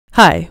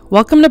Hi,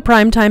 welcome to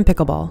PrimeTime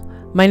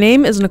Pickleball. My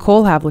name is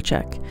Nicole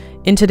Havlicek.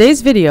 In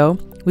today's video,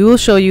 we will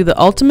show you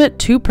the ultimate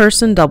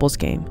two-person doubles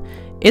game.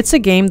 It's a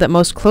game that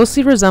most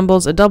closely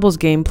resembles a doubles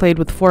game played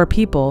with 4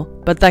 people,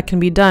 but that can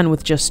be done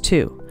with just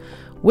 2.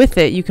 With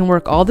it, you can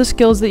work all the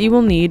skills that you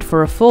will need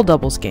for a full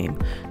doubles game: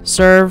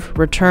 serve,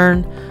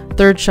 return,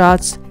 third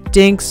shots,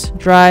 dinks,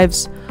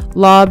 drives,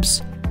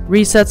 lobs,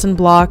 resets and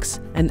blocks,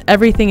 and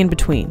everything in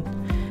between.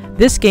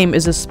 This game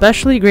is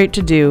especially great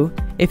to do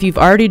if you've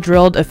already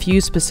drilled a few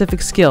specific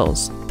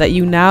skills that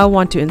you now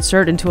want to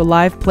insert into a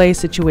live play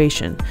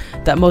situation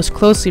that most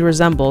closely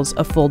resembles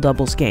a full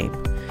doubles game.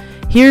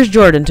 Here's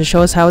Jordan to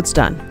show us how it's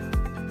done.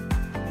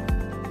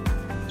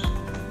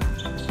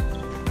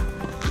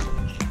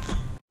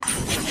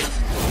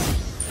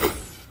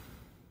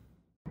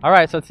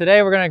 Alright, so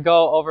today we're going to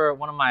go over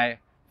one of my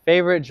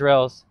favorite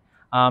drills,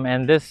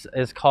 and this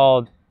is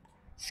called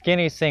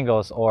skinny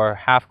singles or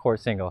half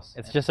court singles.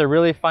 It's just a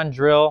really fun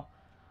drill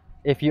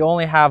if you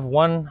only have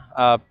one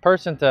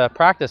person to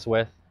practice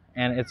with,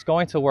 and it's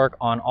going to work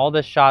on all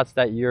the shots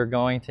that you're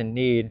going to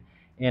need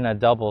in a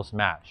doubles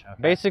match.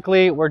 Okay?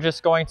 Basically, we're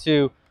just going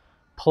to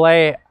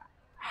play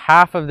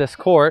half of this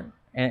court.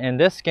 In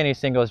this skinny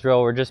singles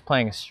drill, we're just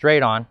playing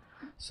straight on.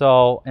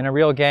 So in a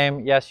real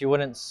game, yes, you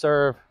wouldn't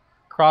serve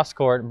cross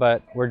court,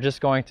 but we're just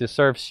going to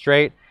serve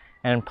straight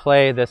and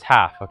play this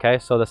half. Okay,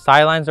 so the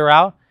sidelines are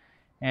out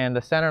and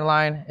the center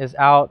line is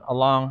out,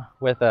 along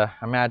with an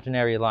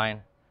imaginary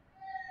line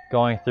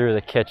going through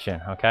the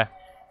kitchen. Okay,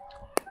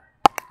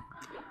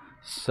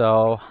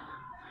 so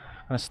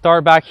I'm going to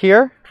start back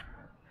here,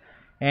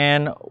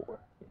 and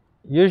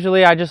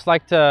usually I just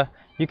like to,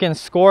 you can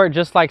score it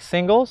just like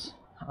singles.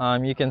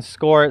 You can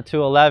score it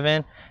to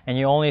 11 and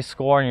you only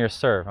score in your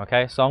serve.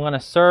 Okay, so I'm going to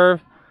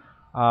serve.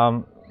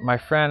 My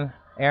friend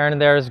Aaron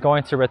there is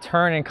going to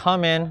return and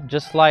come in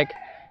just like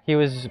he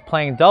was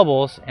playing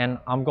doubles, and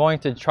I'm going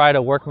to try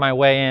to work my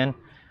way in,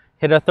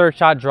 hit a third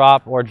shot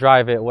drop or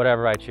drive it,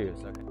 whatever I choose.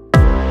 Okay.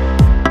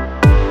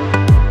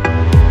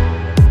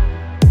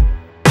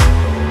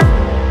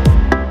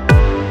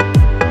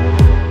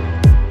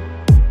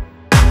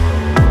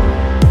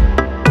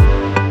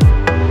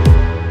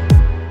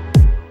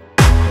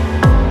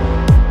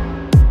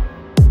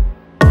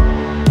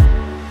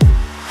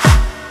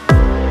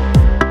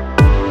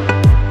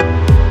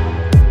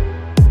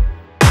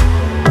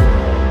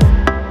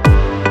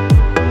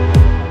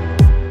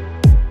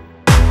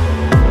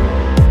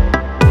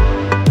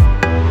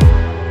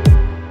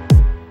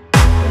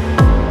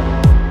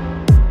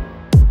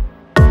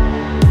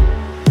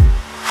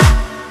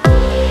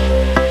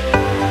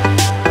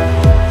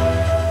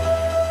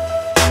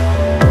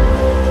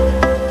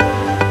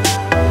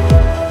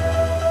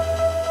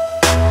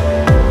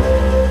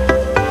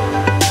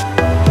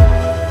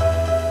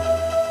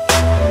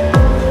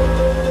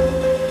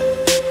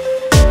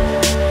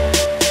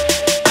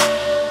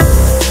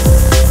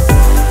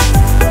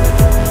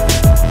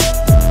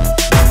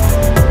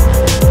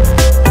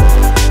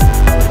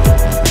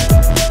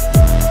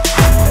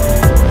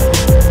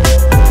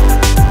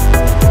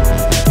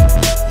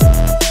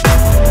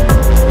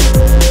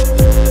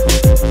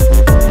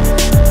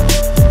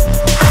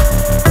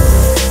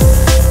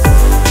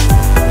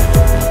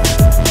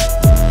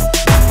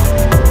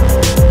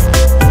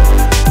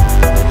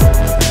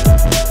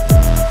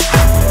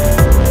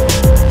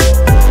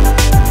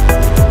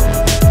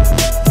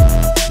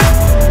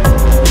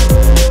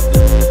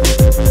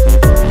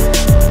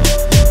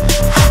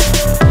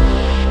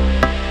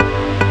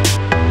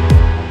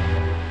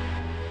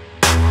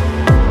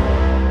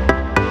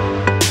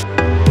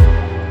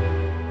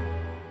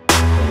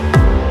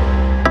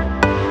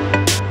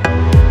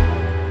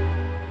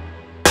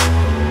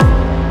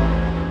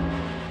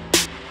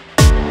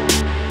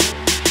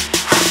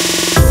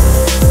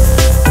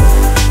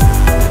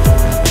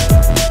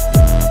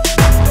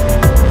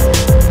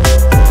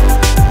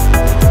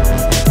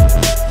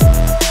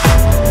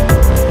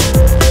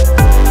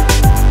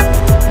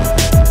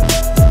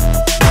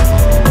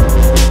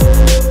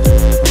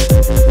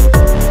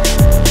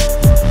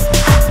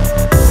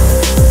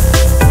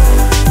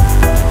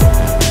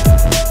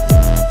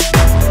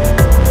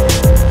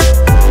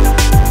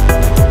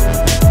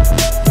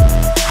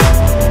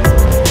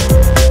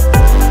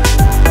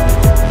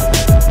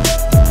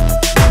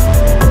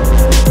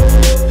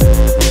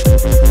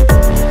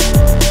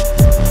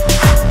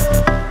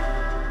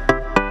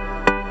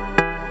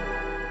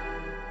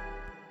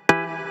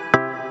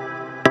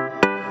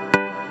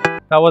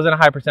 That wasn't a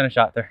high percentage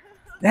shot there.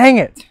 Dang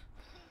it.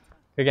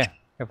 Again,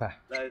 go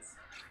back. Nice.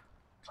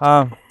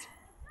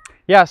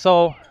 Yeah,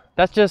 so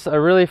that's just a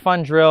really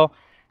fun drill,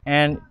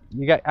 and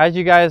as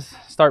you guys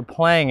start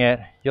playing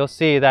it, you'll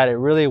see that it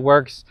really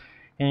works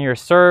in your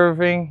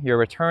serving, your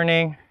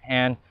returning,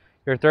 and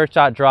your third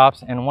shot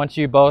drops. And once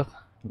you both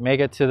make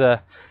it to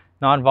the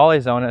non-volley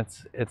zone,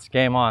 it's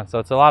game on. So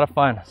it's a lot of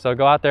fun. So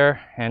go out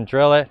there and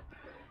drill it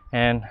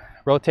and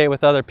rotate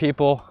with other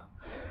people.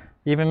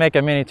 Even make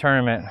a mini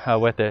tournament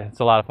with it. It's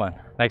a lot of fun.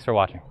 Thanks for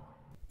watching.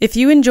 If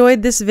you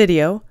enjoyed this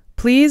video,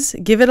 please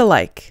give it a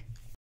like.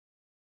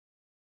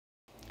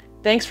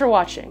 Thanks for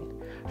watching.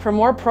 For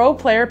more pro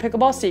player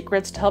pickleball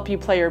secrets to help you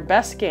play your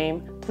best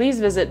game, please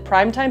visit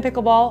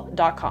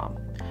PrimeTimePickleball.com.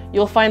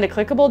 You'll find a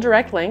clickable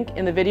direct link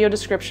in the video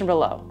description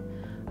below.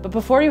 But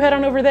before you head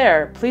on over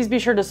there, please be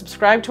sure to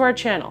subscribe to our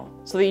channel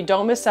so that you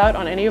don't miss out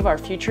on any of our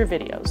future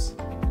videos.